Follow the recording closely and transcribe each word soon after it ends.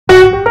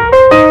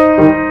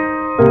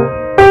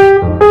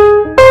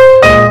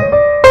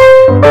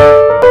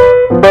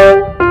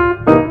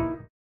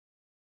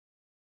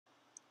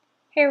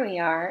Here we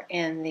are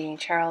in the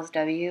Charles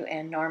W.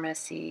 and Norma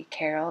C.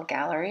 Carroll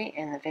Gallery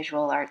in the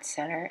Visual Arts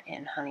Center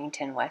in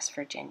Huntington, West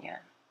Virginia.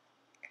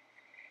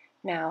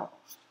 Now,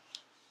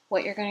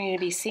 what you're going to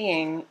be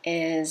seeing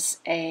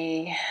is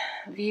a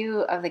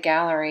view of the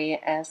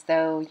gallery as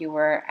though you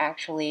were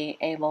actually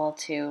able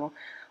to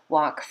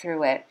walk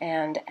through it.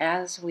 And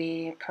as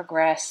we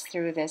progress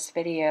through this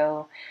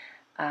video,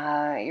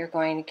 you're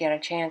going to get a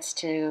chance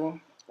to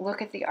look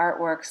at the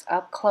artworks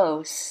up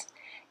close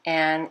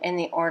and in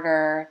the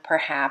order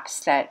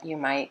perhaps that you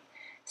might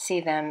see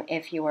them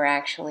if you were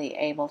actually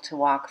able to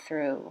walk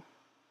through.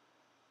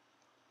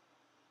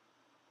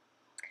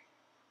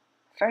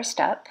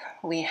 First up,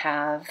 we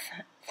have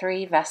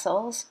Three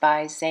Vessels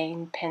by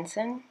Zane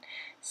Pinson.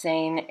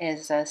 Zane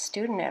is a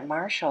student at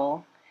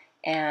Marshall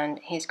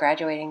and he's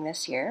graduating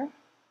this year.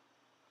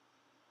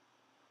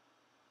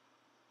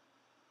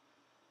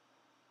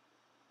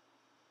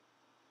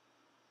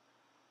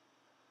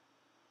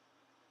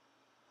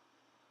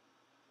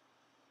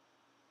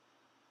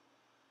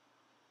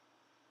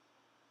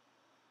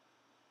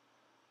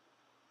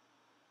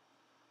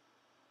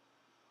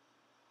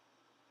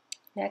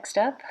 Next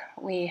up,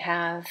 we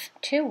have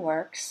two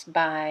works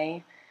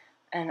by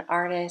an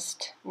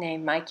artist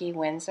named Mikey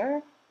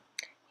Windsor.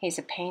 He's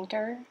a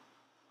painter.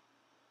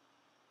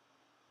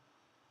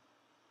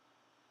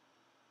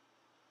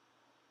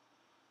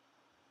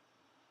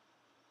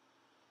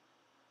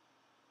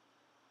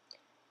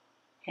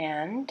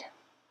 And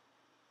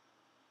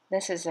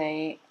this is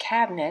a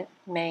cabinet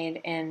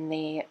made in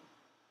the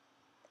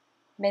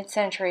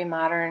mid-century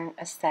modern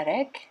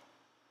aesthetic.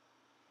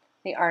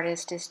 The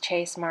artist is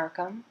Chase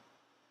Markham.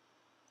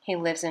 He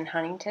lives in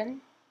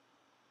Huntington,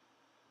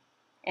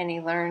 and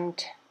he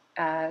learned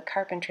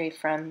carpentry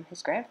from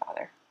his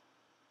grandfather.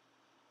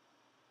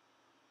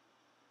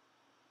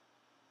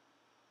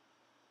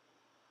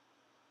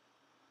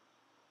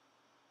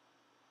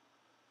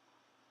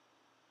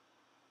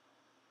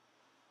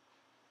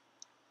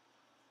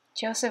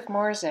 Joseph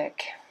Morzik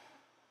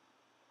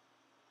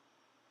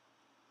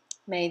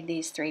made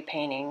these three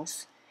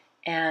paintings,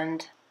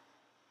 and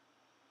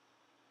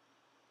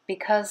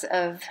because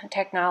of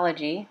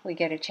technology, we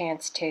get a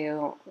chance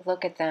to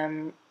look at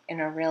them in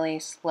a really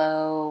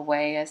slow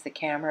way as the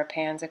camera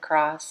pans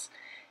across,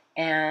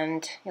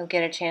 and you'll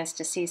get a chance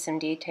to see some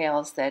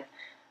details that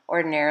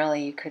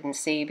ordinarily you couldn't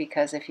see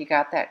because if you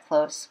got that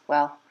close,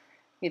 well,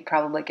 you'd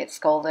probably get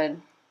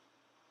scolded.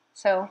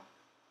 So,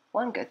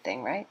 one good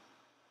thing, right?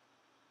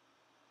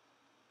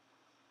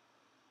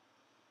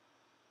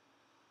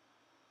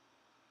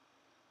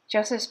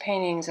 Joseph's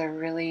paintings are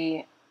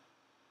really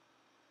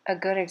a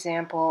good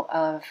example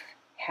of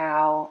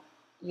how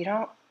you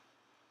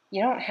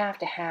don't have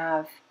to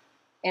have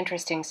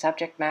interesting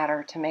subject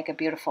matter to make a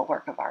beautiful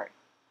work of art.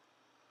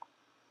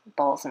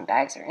 Bowls and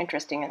bags are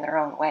interesting in their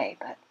own way,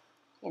 but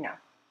you know.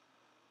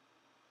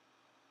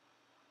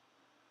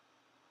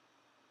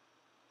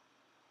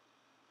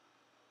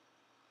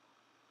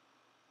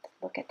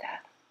 Look at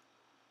that.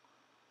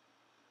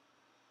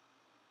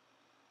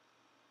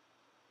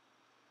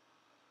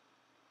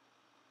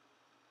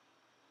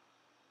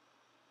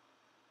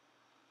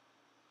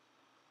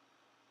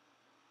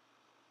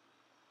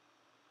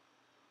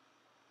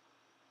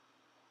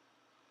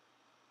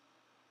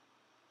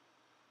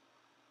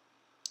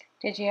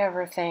 Did you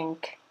ever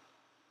think,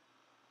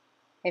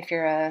 if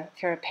you're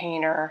a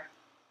painter,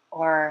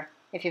 or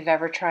if you've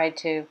ever tried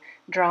to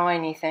draw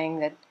anything,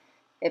 that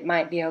it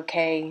might be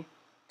okay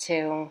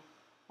to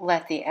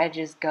let the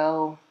edges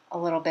go a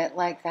little bit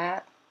like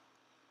that,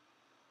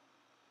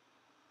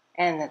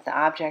 and that the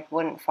object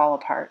wouldn't fall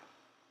apart?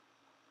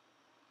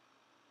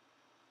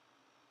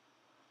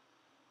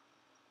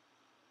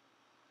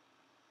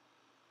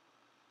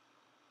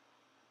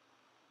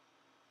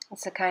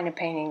 It's the kind of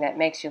painting that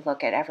makes you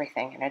look at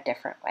everything in a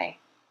different way.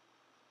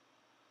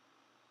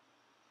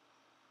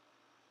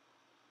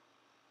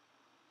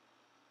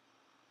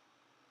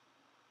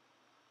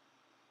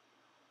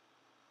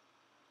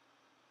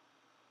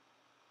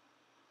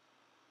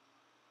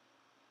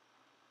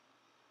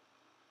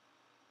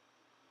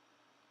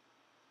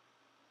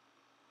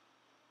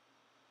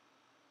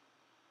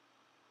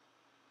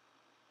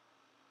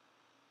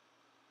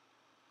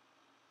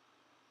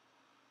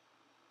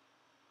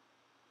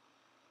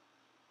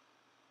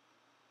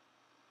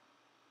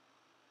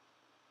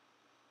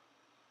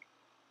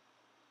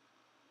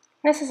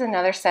 This is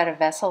another set of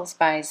vessels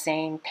by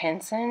Zane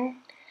Pinson,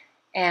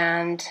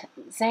 and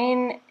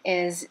Zane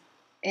is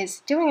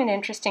doing an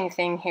interesting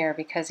thing here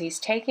because he's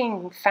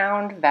taking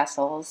found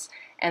vessels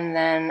and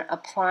then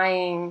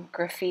applying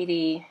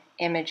graffiti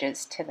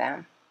images to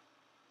them.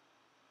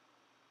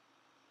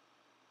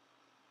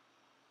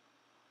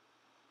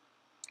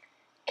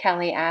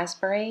 Kelly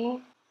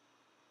Asbury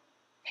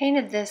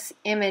painted this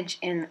image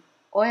in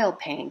oil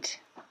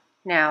paint.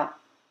 Now,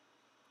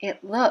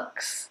 it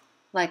looks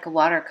like a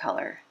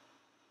watercolor,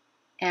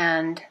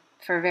 and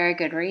for very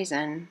good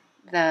reason.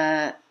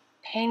 The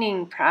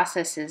painting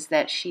processes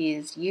that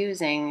she's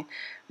using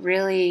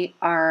really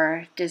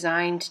are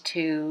designed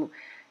to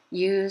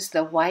use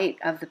the white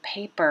of the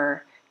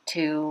paper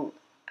to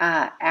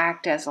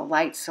act as a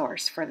light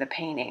source for the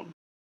painting.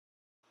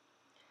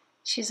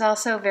 She's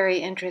also very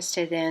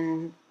interested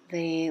in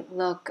the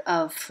look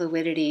of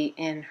fluidity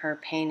in her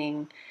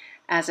painting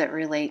as it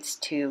relates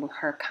to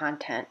her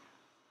content,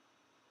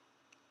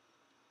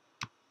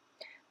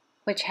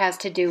 which has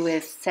to do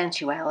with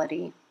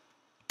sensuality.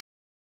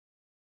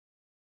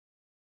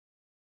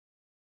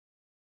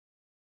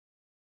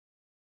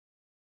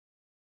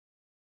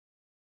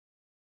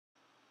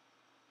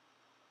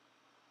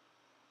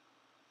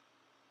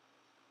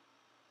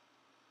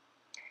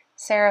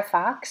 Sarah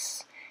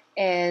Fox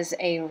is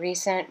a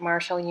recent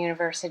Marshall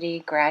University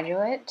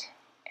graduate,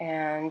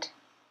 and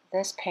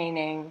this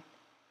painting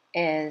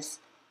is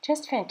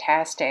just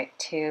fantastic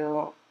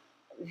to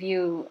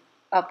view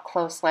up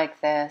close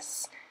like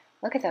this.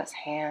 Look at those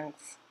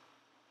hands.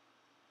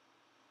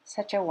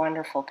 Such a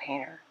wonderful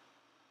painter.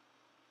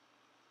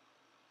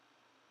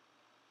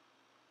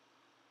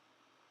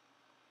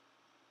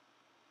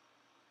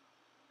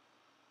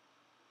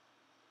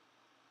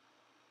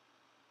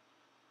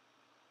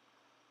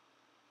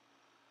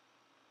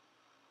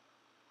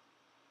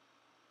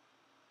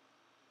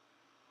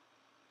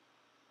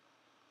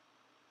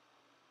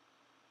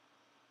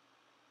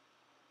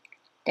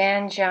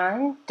 Dan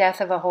John, Death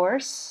of a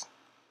Horse.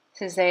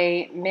 This is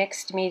a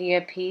mixed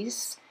media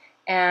piece,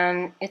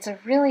 and it's a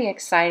really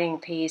exciting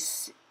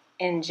piece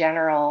in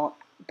general,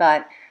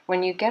 but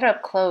when you get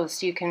up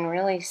close, you can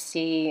really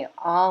see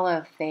all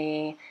of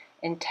the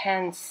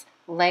intense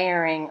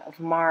layering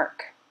of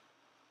mark.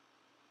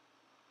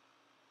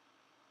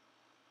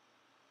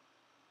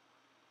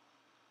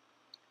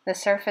 The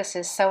surface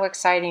is so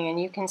exciting, and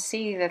you can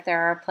see that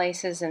there are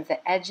places at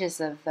the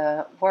edges of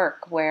the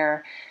work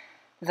where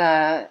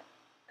the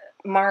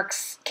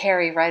marks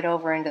carry right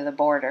over into the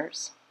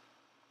borders.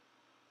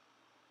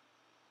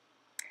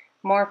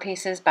 More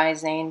pieces by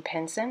Zane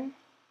Pinson.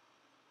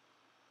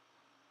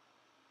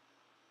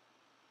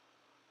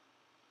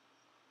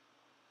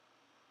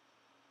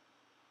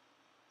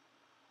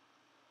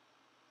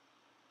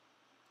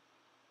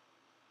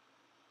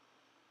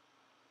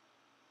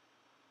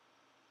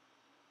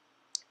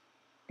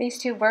 These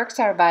two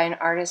works are by an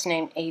artist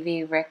named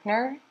A.V.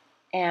 Rickner,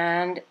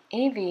 and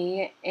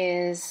A.V.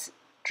 is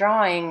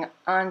drawing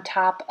on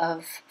top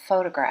of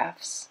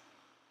photographs.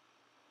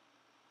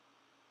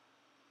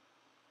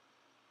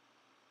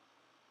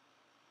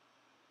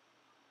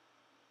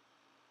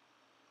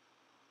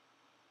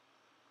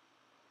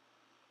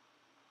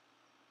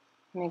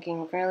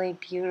 Making really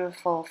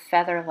beautiful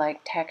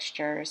feather-like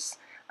textures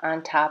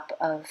on top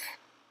of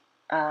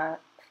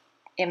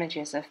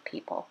images of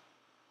people.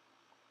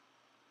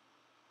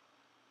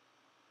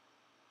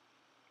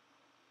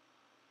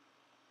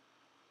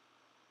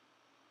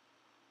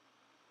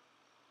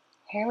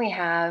 Here we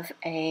have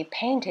a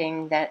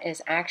painting that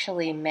is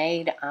actually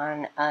made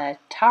on a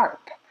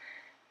tarp,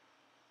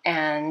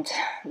 and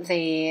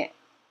the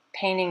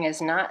painting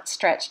is not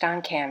stretched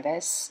on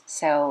canvas,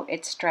 so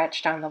it's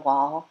stretched on the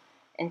wall,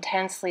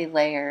 intensely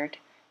layered,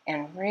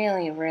 and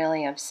really,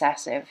 really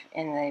obsessive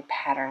in the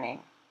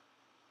patterning.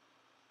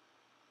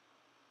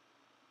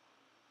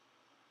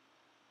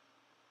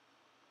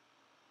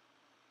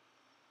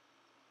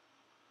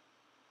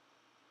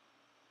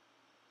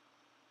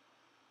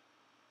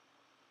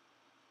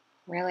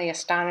 Really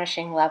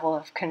astonishing level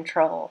of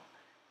control,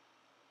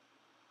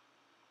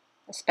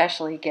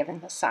 especially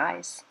given the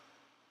size.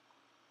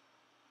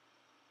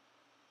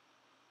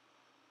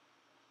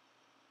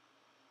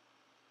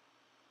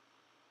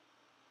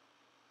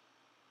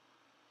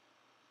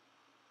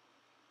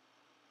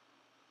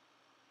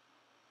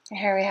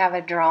 Here we have a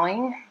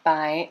drawing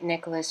by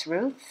Nicholas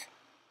Ruth.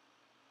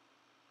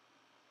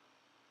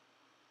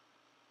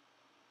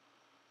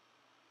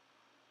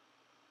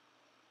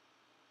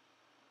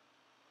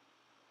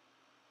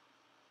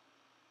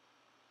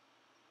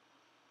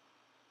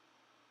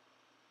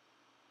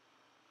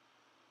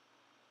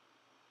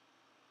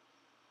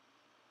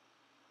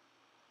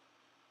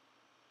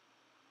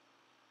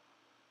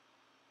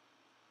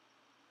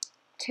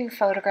 Two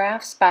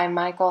photographs by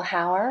Michael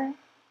Hauer.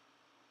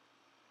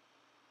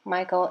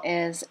 Michael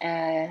is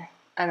an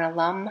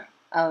alum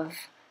of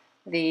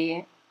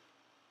the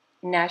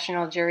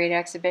National Juried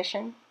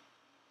exhibition,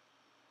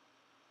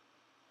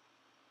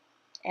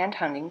 and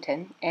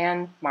Huntington,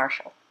 and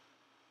Marshall.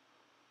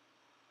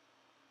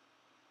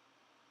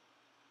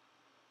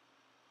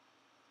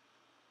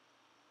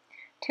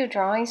 Two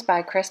drawings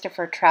by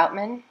Christopher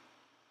Troutman.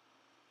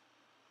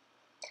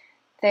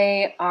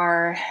 They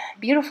are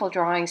beautiful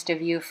drawings to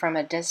view from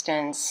a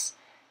distance,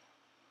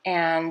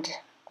 and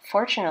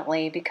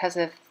fortunately, because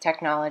of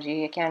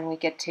technology, again, we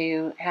get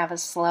to have a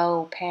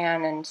slow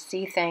pan and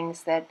see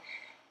things that,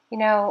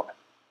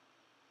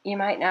 you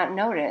might not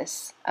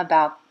notice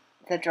about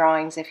the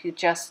drawings if you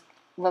just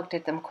looked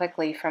at them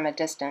quickly from a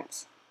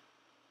distance.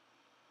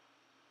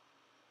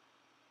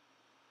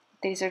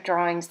 These are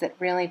drawings that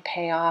really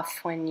pay off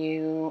when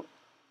you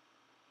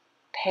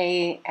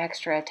pay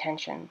extra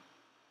attention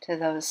to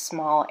those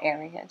small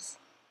areas.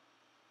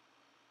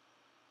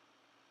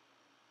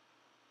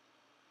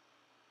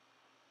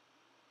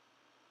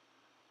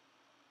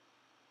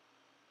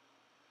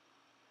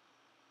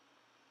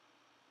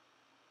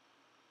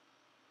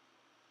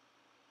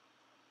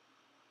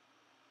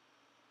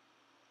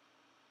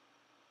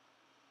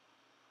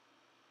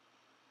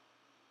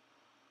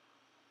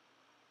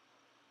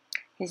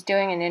 He's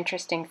doing an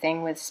interesting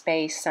thing with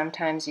space.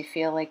 Sometimes you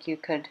feel like you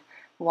could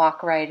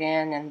walk right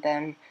in, and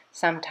then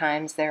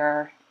sometimes there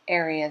are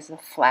areas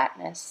of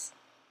flatness.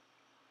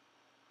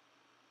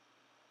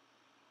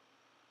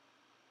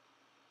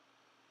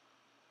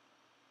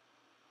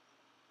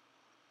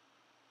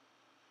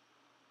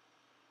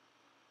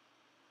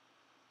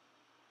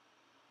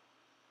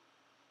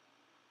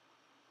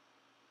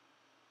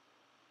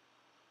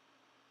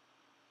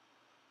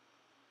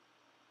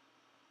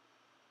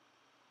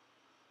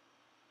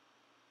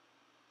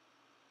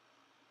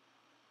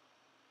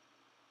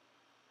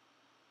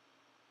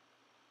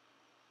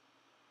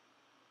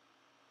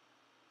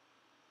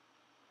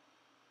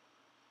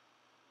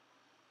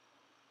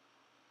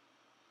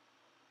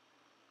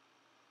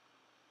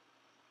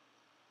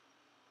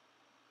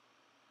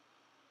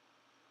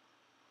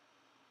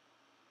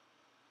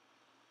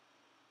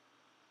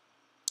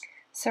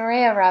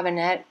 Soraya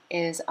Robinette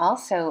is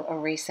also a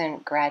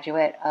recent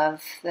graduate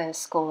of the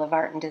School of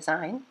Art and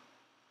Design.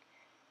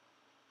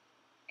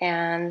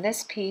 And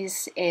this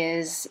piece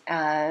is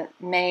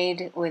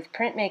made with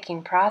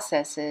printmaking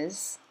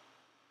processes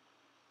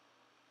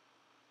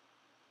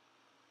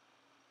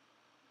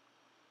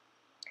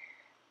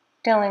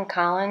Dylan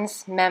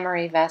Collins'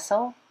 Memory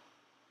Vessel,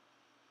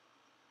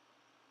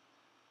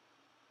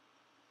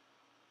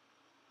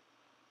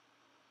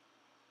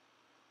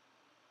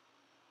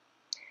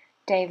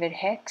 David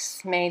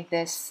Hicks made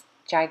this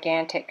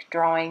gigantic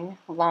drawing,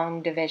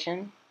 Long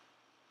Division.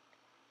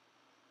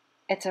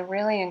 It's a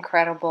really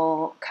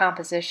incredible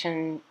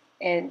composition.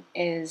 It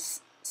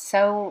is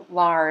so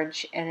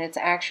large, and it's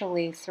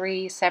actually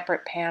 3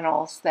 separate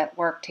panels that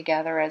work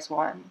together as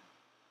one.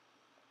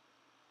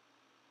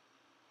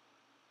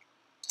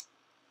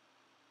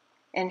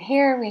 And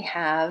here we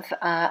have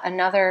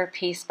another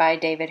piece by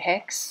David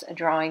Hicks, a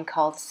drawing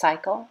called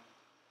Cycle,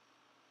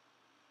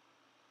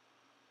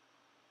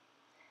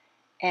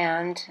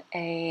 and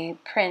a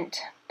print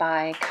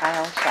by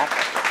Kyle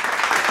Shepard.